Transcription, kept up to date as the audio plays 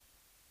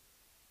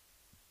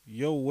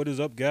Yo, what is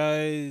up,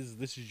 guys?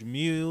 This is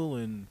Jamil,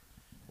 and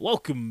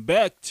welcome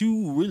back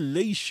to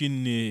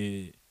Relation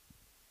It.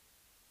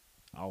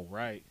 All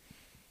right,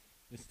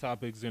 this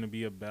topic is gonna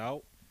be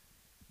about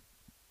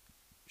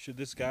should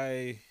this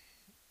guy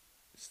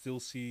still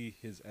see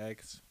his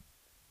ex,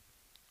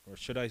 or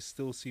should I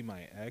still see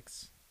my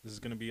ex? This is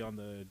gonna be on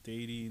the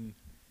dating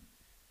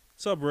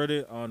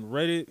subreddit on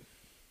Reddit.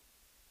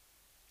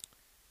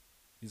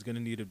 He's gonna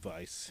need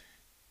advice.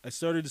 I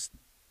started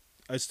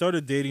I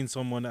started dating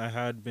someone I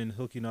had been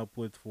hooking up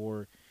with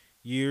for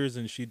years,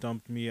 and she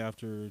dumped me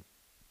after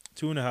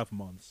 2.5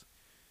 months.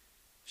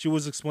 She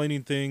was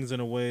explaining things in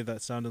a way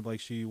that sounded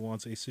like she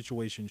wants a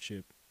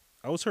situationship.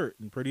 I was hurt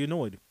and pretty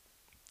annoyed.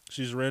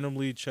 She's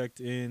randomly checked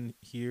in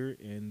here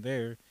and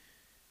there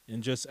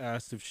and just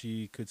asked if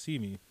she could see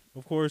me.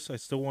 Of course, I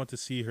still want to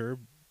see her,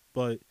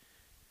 but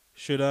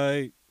should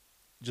I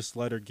just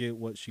let her get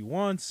what she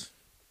wants?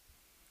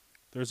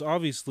 There's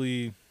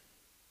obviously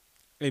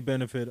a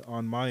benefit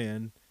on my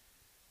end,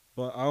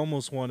 but I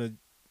almost want to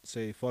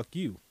say fuck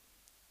you.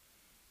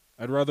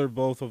 I'd rather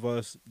both of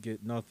us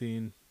get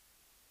nothing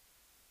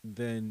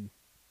than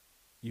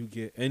you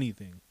get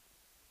anything.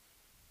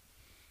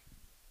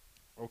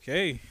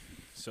 Okay,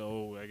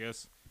 so I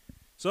guess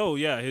so.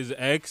 Yeah, his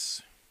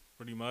ex,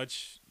 pretty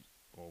much.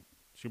 Well,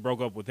 she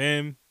broke up with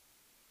him.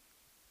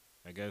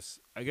 I guess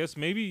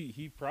maybe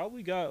he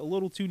probably got a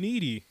little too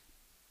needy.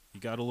 He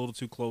got a little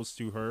too close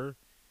to her.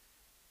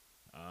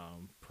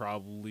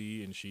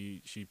 Probably, and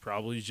she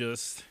probably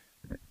just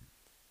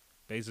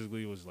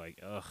basically was like,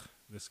 ugh,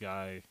 this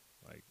guy.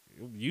 Like,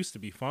 it used to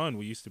be fun.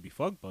 We used to be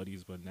fuck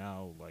buddies, but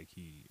now like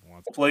he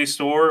wants Play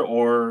Store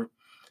or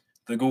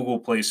the Google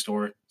Play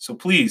Store. So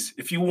please,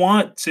 if you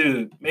want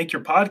to make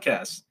your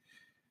podcast,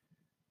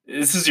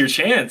 this is your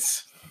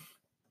chance.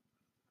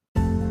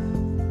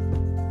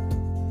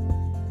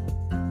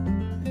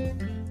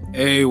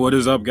 Hey, what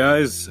is up,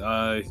 guys?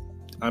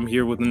 I'm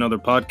here with another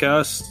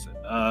podcast.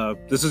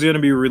 This is going to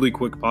be a really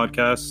quick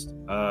podcast.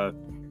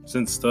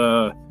 Since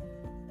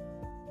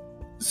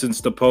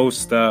the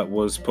post that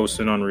was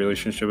posted on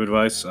relationship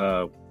advice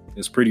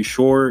is pretty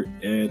short,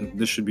 and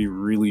this should be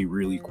really,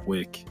 really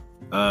quick.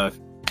 I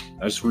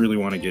just really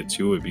want to get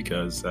to it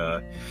because,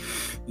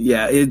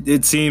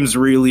 it seems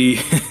really,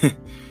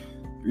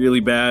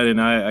 really bad,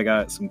 and I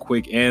got some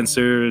quick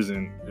answers,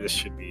 and this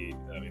should be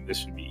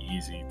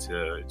easy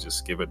to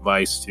just give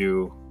advice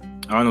to.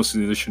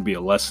 Honestly, this should be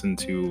a lesson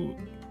to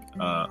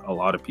a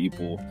lot of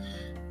people,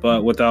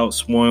 but without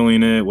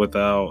spoiling it,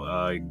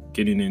 without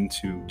getting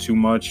into too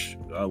much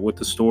with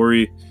the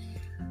story.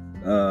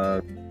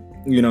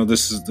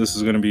 This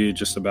is going to be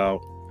just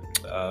about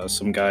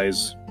some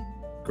guy's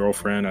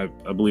girlfriend. I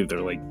believe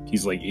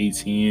he's like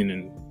 18,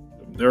 and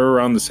they're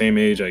around the same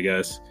age, I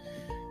guess.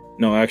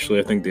 No, actually,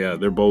 I think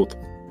they're both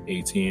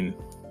 18,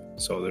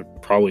 so they're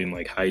probably in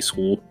like high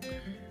school,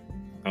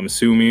 I'm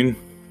assuming,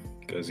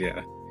 because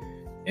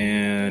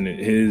and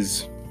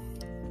his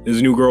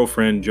new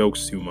girlfriend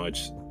jokes too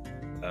much,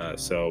 I'm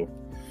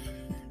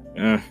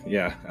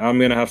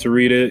gonna have to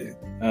read it.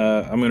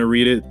 I'm gonna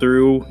read it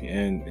through,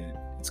 and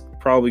it's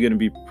probably gonna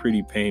be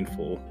pretty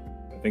painful.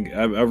 I think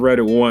I've read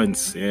it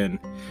once, and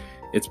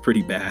it's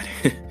pretty bad.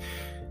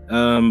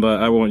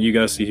 But I want you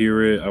guys to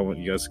hear it. I want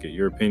you guys to get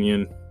your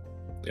opinion.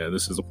 Yeah,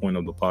 this is the point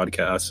of the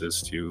podcast,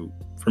 is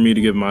for me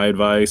to give my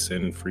advice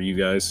and for you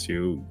guys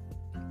to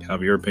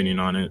have your opinion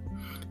on it.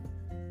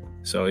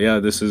 So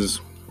this is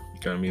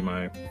gonna be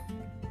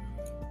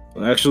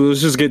actually,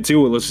 let's just get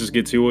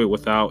to it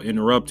without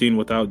interrupting,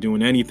 without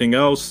doing anything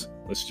else.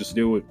 Let's just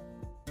do it.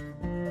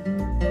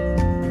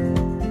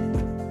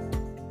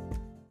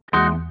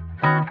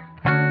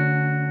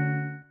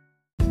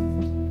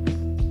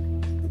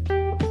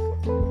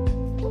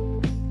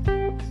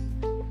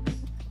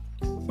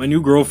 My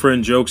new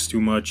girlfriend jokes too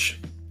much.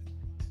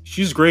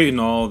 She's great and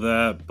all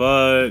that,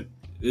 but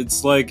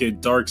it's like a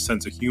dark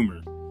sense of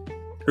humor.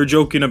 Her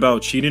joking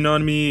about cheating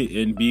on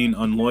me and being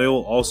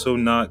unloyal, also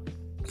not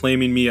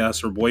claiming me as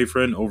her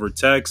boyfriend over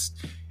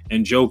text,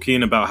 and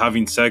joking about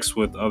having sex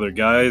with other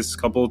guys a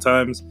couple of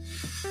times.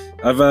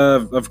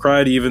 I've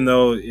cried even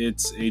though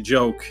it's a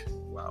joke.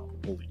 Wow,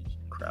 holy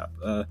crap.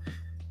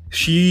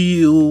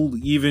 She'll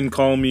even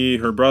call me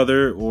her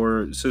brother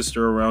or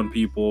sister around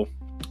people.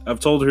 I've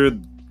told her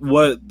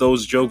what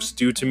those jokes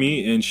do to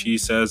me, and she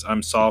says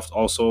I'm soft.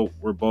 Also,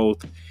 we're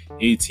both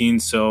 18,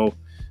 so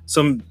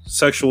some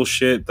sexual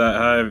shit that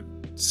I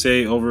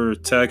say over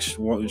text,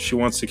 she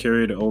wants to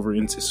carry it over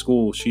into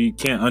school. She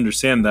can't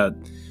understand that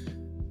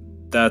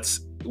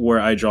that's where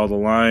I draw the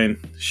line.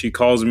 She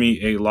calls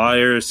me a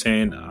liar,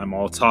 saying I'm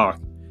all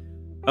talk.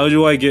 How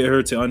do I get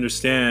her to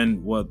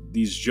understand what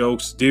these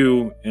jokes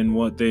do and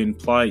what they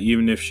imply,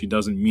 even if she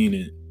doesn't mean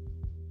it?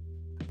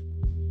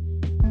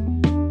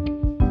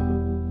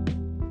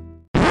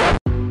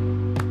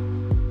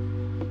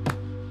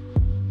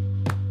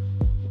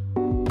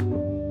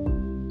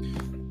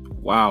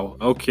 Wow.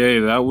 Okay,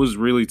 that was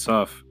really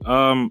tough.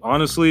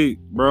 Honestly,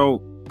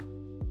 bro,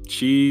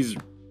 she's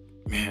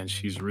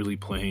really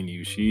playing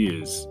you.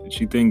 She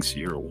thinks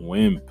you're a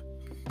wimp.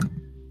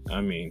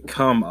 I mean,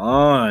 come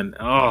on.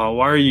 Oh,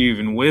 why are you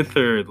even with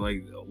her?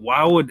 Like,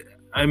 why would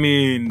I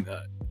mean?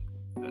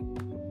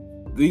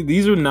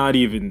 These are not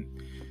even.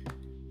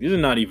 These are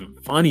not even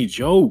funny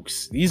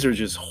jokes. These are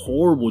just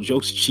horrible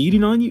jokes.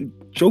 Cheating on you,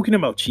 joking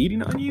about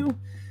cheating on you.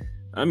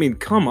 I mean,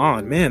 come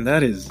on, man.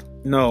 That is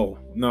no.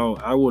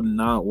 I would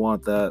not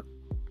want that.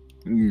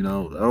 I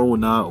would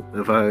not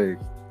if I,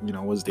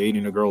 was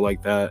dating a girl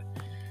like that.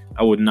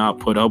 I would not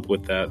put up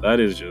with that.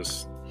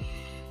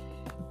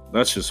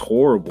 That's just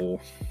horrible.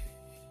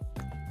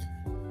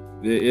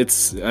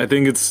 I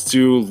think it's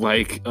to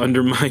like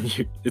undermine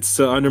you. It's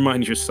to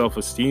undermine your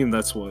self-esteem.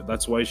 That's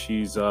why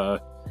she's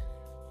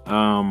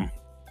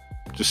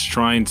just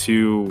trying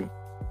to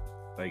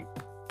like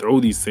throw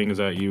these things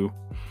at you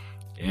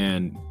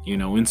and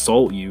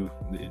insult you.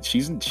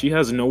 She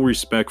has no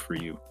respect for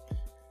you.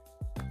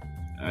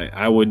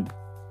 I would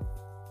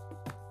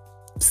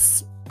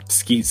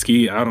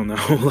ski. I don't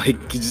know.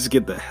 Like, just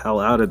get the hell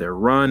out of there.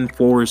 Run,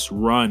 Forrest,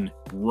 run.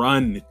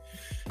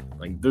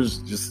 Like, there's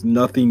just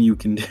nothing you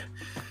can do.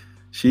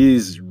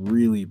 She's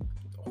really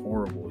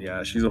horrible.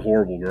 Yeah, she's a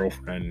horrible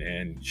girlfriend,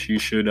 and she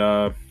should.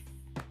 I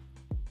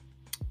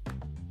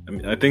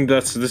think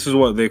this is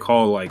what they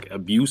call like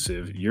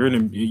abusive. You're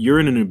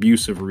in an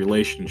abusive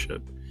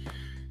relationship.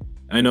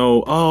 I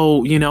know.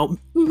 Oh,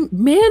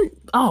 man.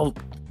 Oh,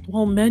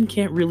 well, men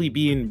can't really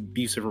be in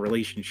abusive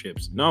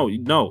relationships. No,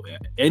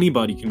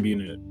 anybody can be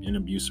in an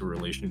abusive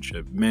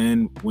relationship.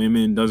 Men,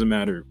 women, doesn't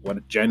matter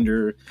what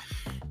gender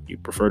you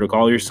prefer to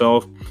call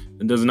yourself.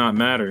 It does not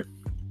matter.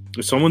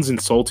 If someone's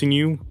insulting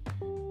you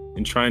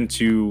and trying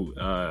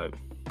to,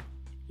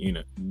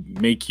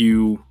 make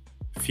you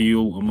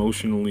feel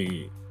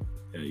emotionally,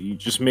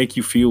 just make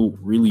you feel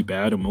really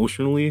bad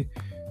emotionally,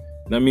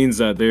 that means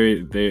that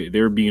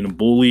they're being a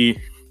bully,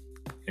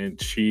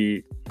 and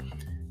she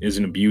is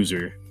an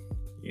abuser.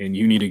 And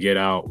you need to get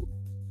out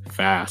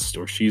fast,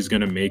 or she's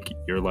going to make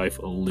your life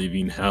a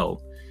living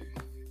hell.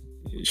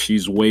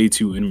 She's way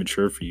too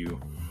immature for you.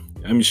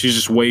 I mean, she's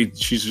just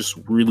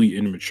really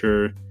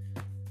immature.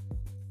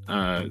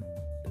 I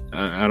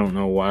don't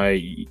know why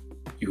you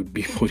would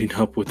be putting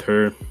up with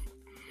her.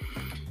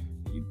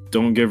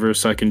 Don't give her a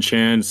second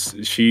chance.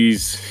 She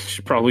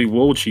probably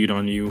will cheat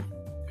on you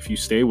if you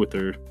stay with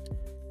her.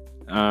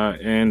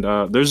 And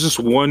there's just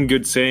one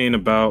good saying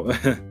about,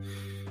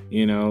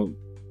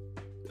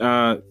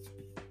 I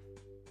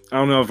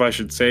don't know if I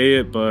should say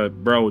it, but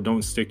bro,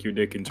 don't stick your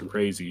dick into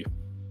crazy.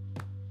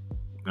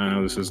 I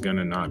know this is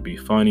gonna not be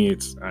funny.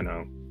 I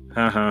know,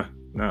 haha,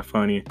 not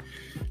funny.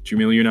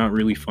 Jamil, you're not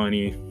really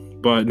funny,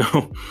 but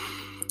no,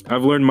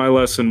 I've learned my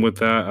lesson with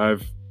that.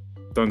 I've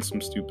done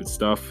some stupid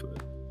stuff,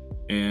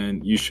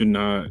 and you should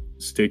not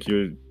stick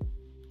your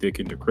dick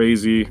into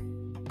crazy.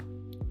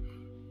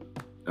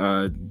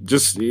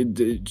 This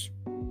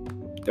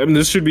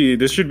should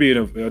be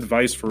an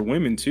advice for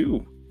women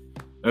too.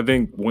 I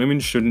think women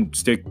shouldn't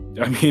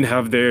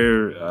have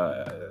their,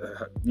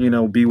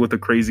 be with a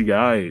crazy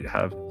guy.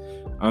 I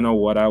don't know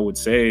what I would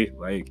say.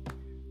 Like,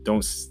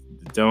 don't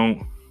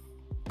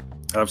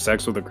have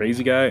sex with a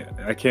crazy guy.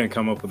 I can't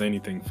come up with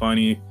anything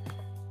funny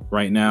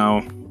right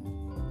now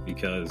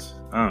because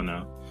I don't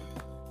know.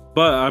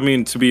 But I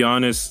mean, to be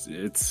honest,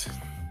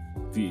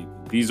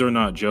 these are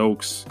not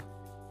jokes.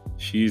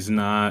 She's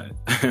not,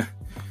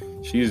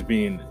 she's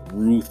being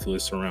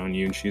ruthless around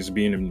you, and she's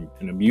being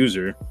an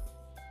abuser.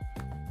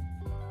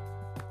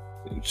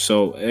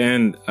 So,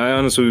 and I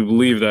honestly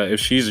believe that if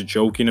she's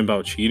joking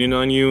about cheating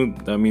on you,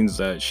 that means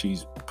that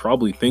she's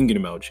probably thinking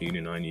about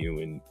cheating on you.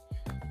 And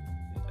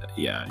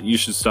yeah, you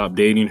should stop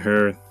dating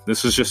her.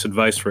 This is just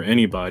advice for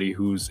anybody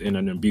who's in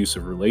an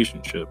abusive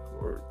relationship,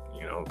 or,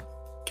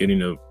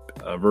 getting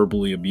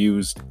verbally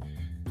abused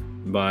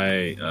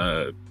by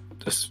a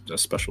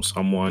special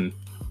someone,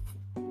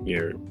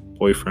 your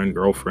boyfriend,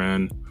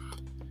 girlfriend.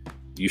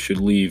 You should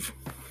leave.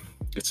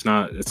 It's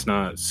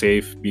not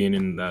safe being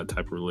in that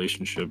type of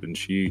relationship, and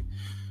she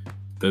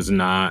does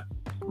not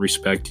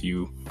respect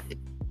you.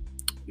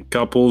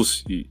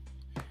 Couples,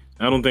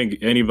 I don't think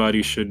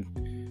anybody should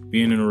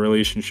be in a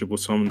relationship with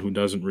someone who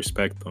doesn't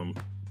respect them.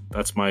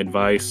 That's my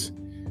advice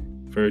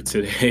for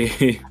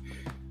today.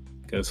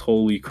 Because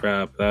holy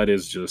crap,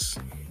 that's just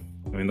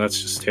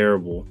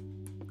terrible.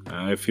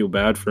 I feel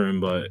bad for him,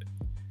 but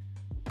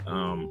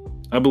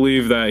I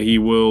believe that he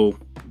will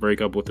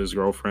break up with his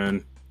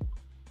girlfriend.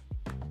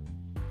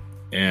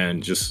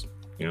 And just,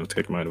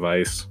 take my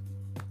advice.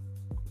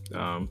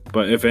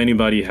 But if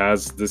anybody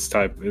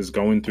is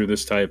going through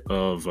this type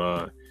of,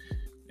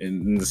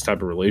 in this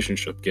type of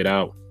relationship, get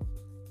out,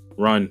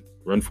 run,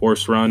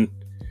 Forrest, run.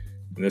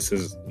 And this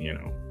is,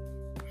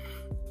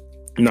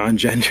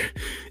 non-gender.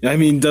 I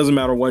mean, it doesn't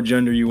matter what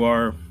gender you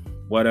are,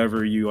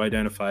 whatever you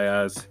identify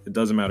as, it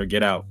doesn't matter.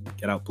 Get out,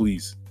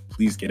 please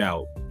get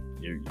out.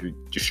 You're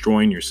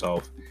destroying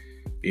yourself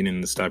being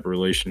in this type of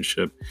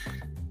relationship.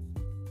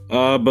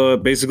 But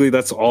basically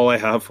that's all I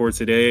have for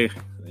today.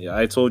 Yeah,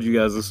 I told you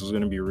guys this was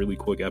going to be a really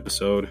quick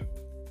episode.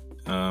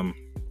 I'm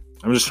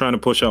just trying to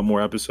push out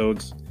more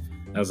episodes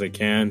as I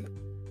can,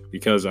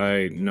 because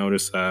I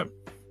noticed that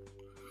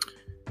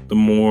the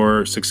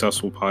more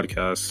successful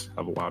podcasts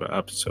have a lot of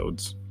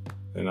episodes.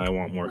 And I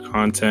want more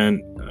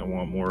content. I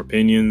want more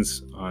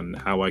opinions on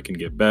how I can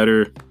get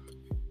better.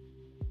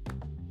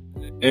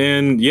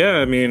 And yeah,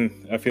 I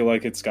mean, I feel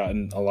like it's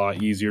gotten a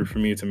lot easier for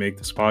me to make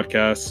this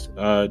podcast.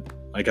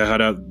 Like I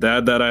had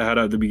that I had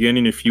at the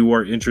beginning. If you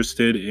are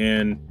interested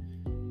in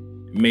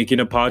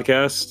making a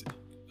podcast,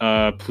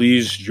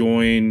 please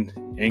join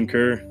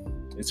Anchor.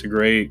 It's a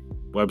great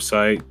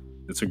website.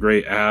 It's a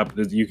great app.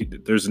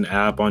 There's an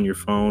app on your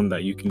phone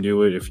that you can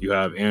do it. If you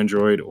have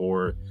Android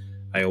or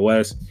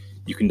iOS,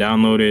 you can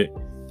download it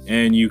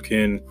and you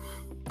can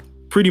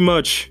pretty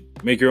much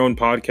make your own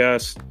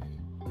podcast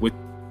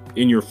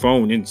in your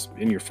phone.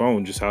 In your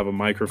phone, just have a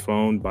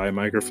microphone, buy a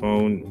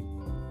microphone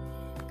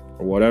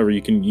or whatever.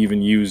 You can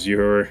even use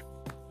your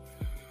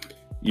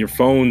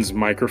phone's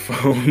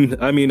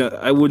microphone. I mean,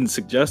 I wouldn't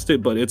suggest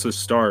it, but it's a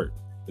start.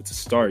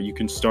 You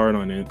can start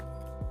on it.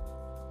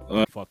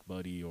 Fuck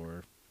buddy,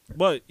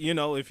 but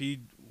if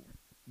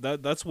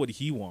that's what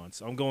he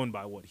wants. I'm going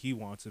by what he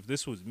wants. If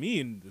this was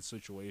me in this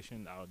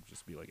situation, I would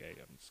just be like, hey,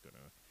 I'm just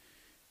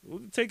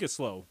gonna take it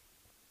slow.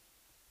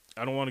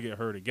 I don't want to get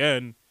hurt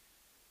again,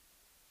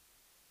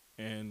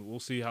 and we'll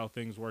see how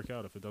things work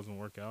out. If it doesn't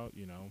work out,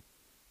 it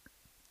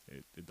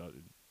does.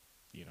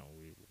 We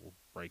will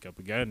break up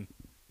again.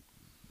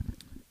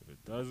 If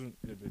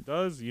it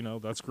does,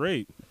 that's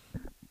great.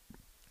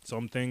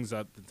 Some things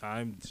at the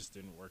time just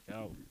didn't work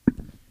out.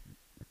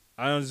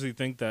 I honestly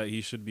think that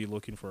he should be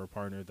looking for a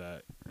partner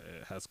that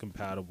is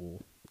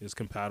compatible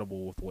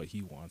with what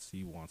he wants.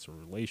 He wants a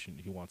relation.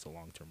 He wants a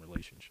long-term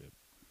relationship.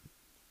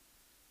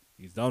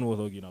 He's done with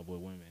hooking up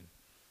with women.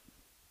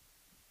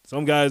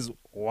 Some guys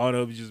want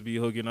to just be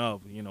hooking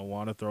up,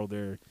 want to throw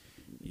their,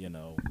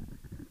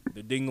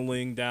 the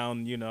ding-a-ling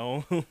down,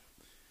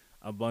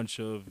 a bunch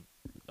of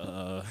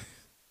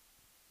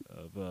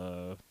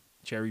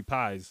cherry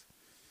pies.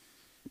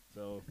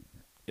 So,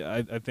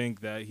 yeah, I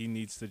think that he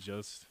needs to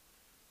just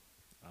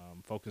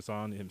focus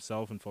on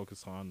himself and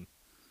focus on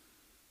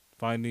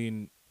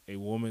finding a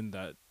woman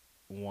that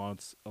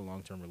wants a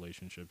long-term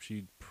relationship.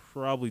 She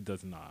probably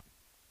does not,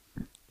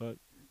 but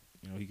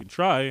he can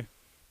try.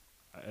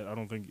 I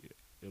don't think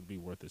it'll be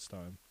worth his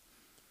time.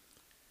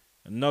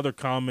 Another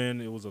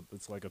comment,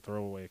 it's like a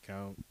throwaway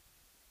account.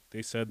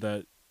 They said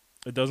that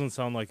it doesn't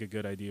sound like a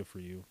good idea for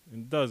you.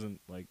 And it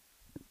doesn't. Like,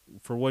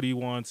 for what he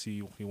wants,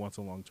 he wants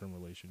a long-term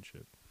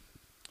relationship.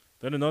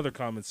 Then another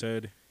comment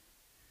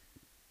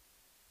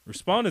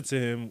responded to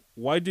him,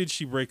 why did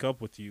she break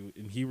up with you?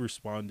 And he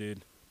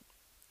responded,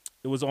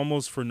 it was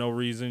almost for no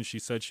reason. She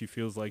said she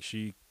feels like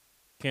she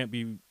can't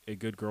be a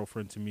good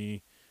girlfriend to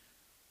me,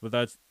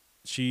 but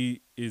she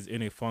is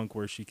in a funk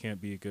where she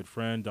can't be a good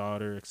friend,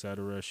 daughter,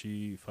 etc.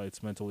 She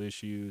fights mental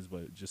issues,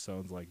 but it just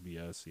sounds like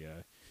BS.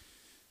 Yeah.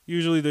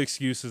 Usually the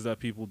excuses that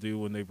people do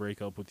when they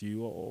break up with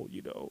you,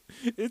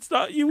 it's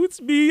not you, it's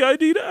me. I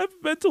have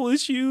mental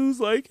issues.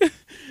 Like,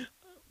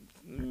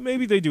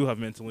 maybe they do have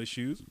mental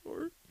issues,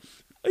 or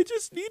I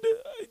just need to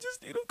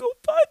go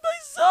find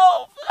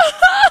myself.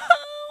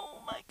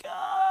 Oh my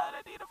God,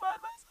 I need to find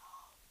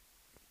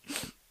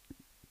myself.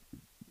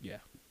 Yeah.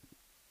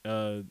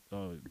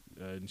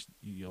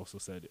 He also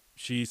said,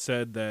 she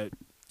said that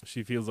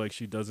she feels like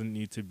she doesn't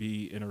need to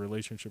be in a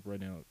relationship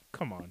right now.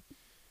 Come on.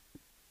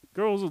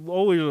 Girls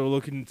always are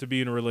looking to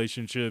be in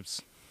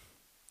relationships.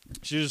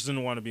 She just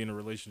didn't want to be in a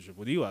relationship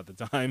with you at the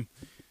time.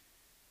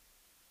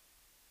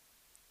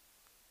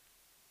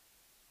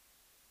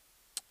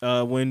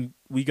 When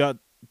we got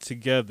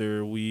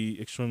together,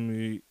 we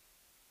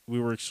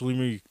were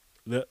extremely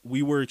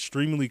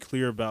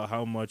clear about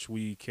how much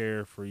we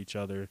care for each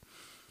other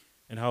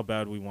and how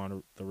bad we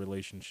want the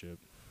relationship.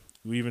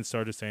 We even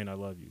started saying I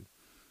love you.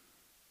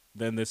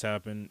 Then this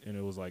happened, and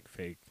it was like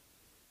fake.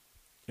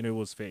 And it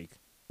was fake.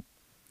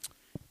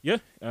 Yeah,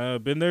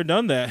 been there,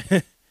 done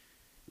that.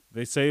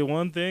 They say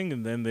one thing,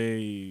 and then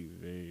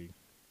they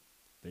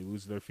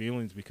lose their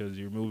feelings because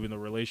you're moving the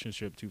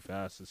relationship too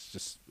fast.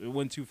 It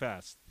went too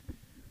fast.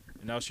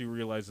 And now she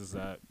realizes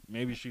that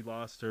maybe she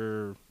lost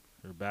her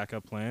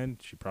backup plan.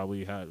 She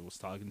probably was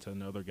talking to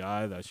another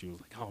guy that she was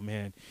like, oh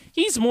man,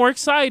 he's more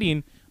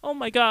exciting. Oh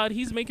my God,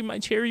 he's making my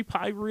cherry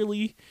pie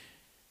really,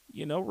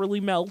 really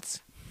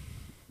melt.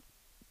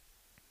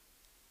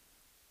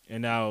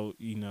 And now,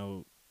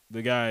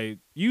 the guy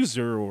used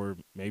her, or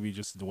maybe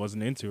just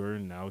wasn't into her,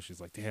 and now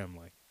she's like, damn,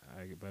 like,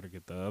 I better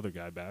get the other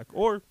guy back.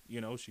 Or,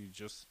 she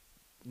just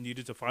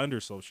needed to find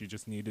herself. She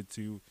just needed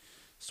to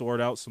sort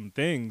out some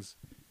things.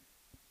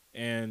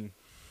 And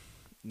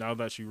now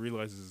that she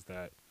realizes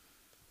that,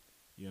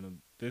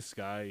 this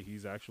guy,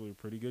 he's actually a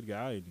pretty good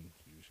guy, and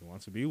she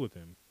wants to be with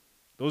him.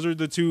 Those are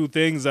the two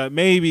things that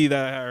maybe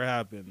that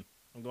happened.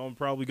 I'm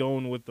probably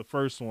going with the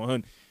first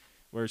one,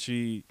 where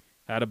she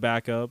had a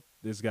backup,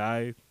 this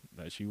guy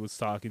that she was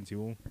talking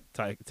to,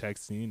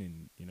 texting,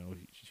 and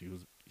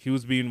he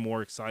was being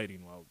more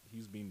exciting while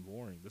he's being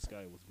boring. This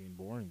guy was being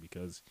boring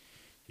because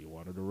he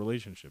wanted a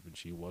relationship and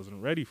she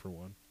wasn't ready for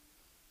one.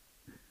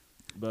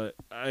 But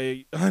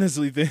I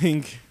honestly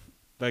think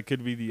that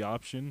could be the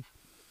option.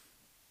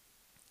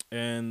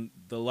 And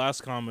the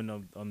last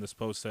comment on this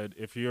post said,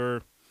 if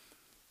you're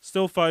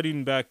still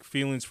fighting back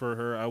feelings for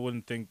her, I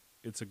wouldn't think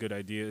it's a good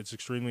idea. It's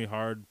extremely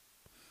hard,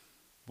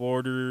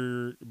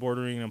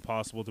 bordering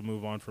impossible to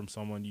move on from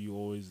someone you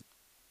always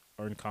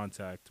are in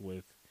contact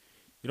with.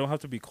 You don't have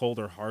to be cold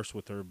or harsh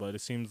with her, but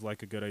it seems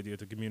like a good idea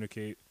to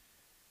communicate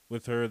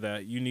with her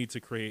that you need to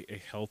create a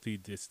healthy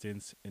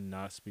distance and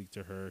not speak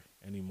to her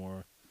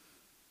anymore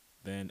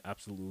than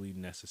absolutely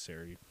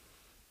necessary.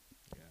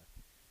 Yeah.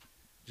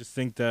 Just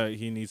think that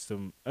he needs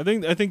to I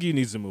think he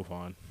needs to move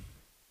on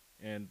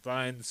and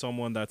find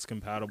someone that's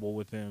compatible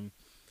with him.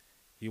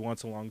 He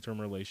wants a long-term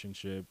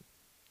relationship.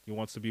 He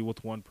wants to be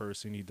with one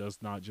person. He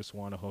does not just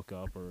want to hook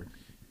up or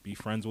be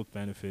friends with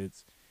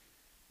benefits.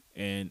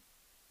 And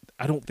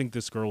I don't think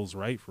this girl's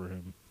right for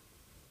him.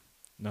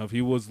 Now, if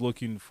he was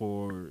looking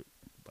for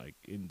like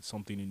in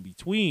something in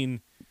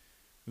between,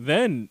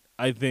 then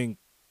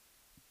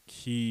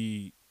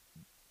he,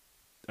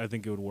 I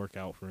think it would work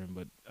out for him.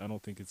 But I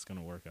don't think it's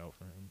gonna work out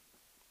for him.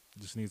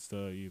 He just needs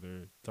to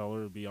either tell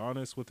her, be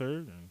honest with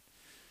her,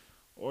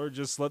 or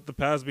just let the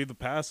past be the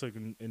past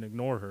and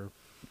ignore her.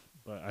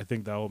 But I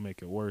think that will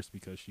make it worse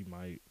because she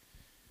might,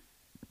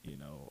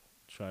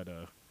 try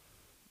to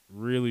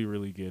really,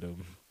 really get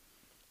him.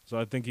 So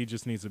I think he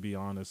just needs to be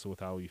honest with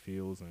how he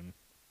feels and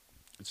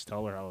just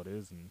tell her how it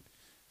is and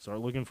start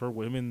looking for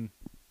women,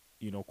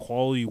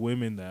 quality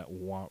women that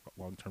want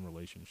long-term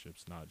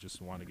relationships, not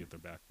just want to get their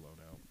back blown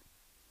out.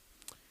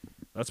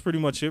 That's pretty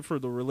much it for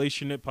the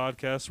Relation It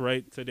podcast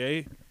right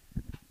today.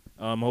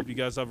 Hope you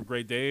guys have a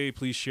great day.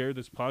 Please share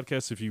this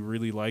podcast if you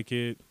really like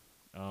it.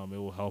 It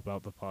will help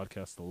out the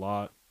podcast a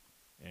lot.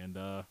 And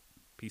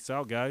peace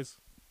out, guys.